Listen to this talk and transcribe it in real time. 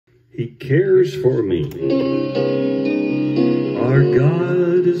He cares for me. Our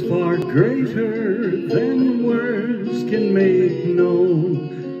God is far greater than words can make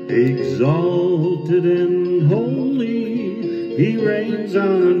known. Exalted and holy, He reigns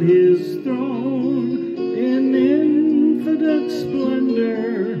on His throne. In infinite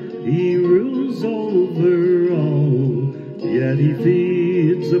splendor, He rules over all. Yet He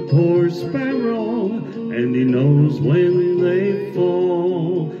feeds a poor sparrow, and He knows when they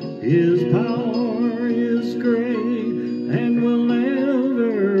fall. His power is great and will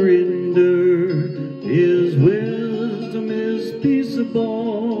never endure. His wisdom is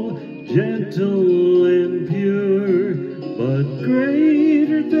peaceable, gentle and pure. But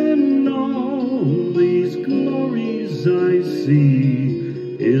greater than all these glories I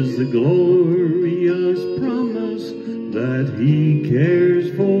see is the glorious promise that He cares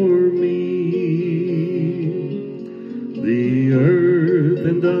for me. The earth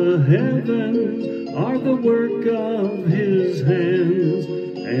and the heavens are the work of His hands,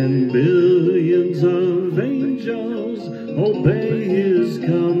 and billions of angels obey His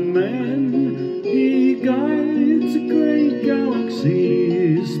command. He guides a great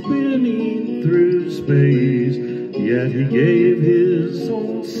galaxy spinning through space, yet He gave His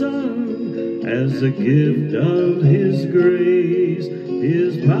own Son as a gift of His grace.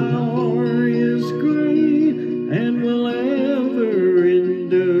 His power is great and will ever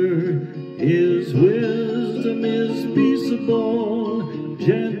endure. His wisdom is peaceable,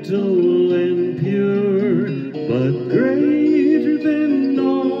 gentle and pure. But greater than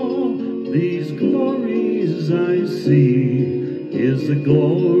all these glories I see is the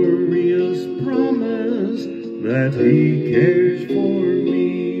glorious promise that He cares for me.